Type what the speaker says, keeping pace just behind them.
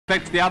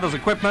inspects the other's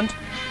equipment,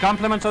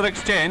 compliments are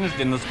exchanged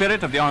in the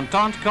spirit of the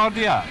entente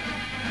cordiale.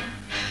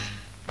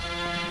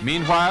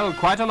 Meanwhile,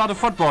 quite a lot of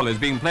football is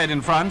being played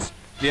in France,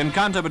 the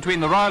encounter between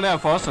the Royal Air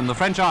Force and the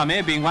French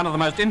Army being one of the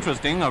most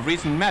interesting of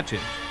recent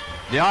matches.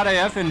 The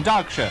RAF in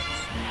dark shirts.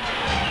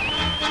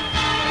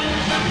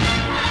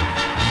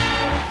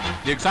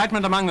 The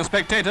excitement among the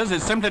spectators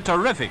is simply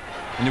terrific,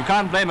 and you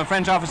can't blame a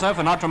French officer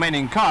for not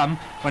remaining calm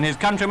when his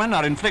countrymen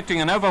are inflicting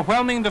an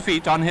overwhelming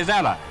defeat on his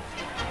allies.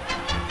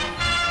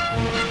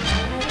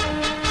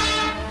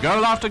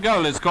 Goal after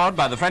goal is scored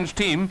by the French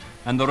team,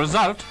 and the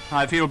result,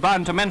 I feel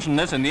bound to mention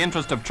this in the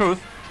interest of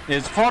truth,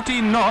 is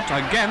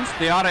 14-0 against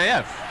the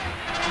RAF.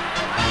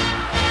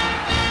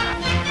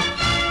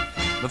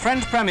 The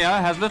French Premier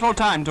has little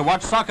time to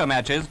watch soccer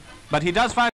matches, but he does find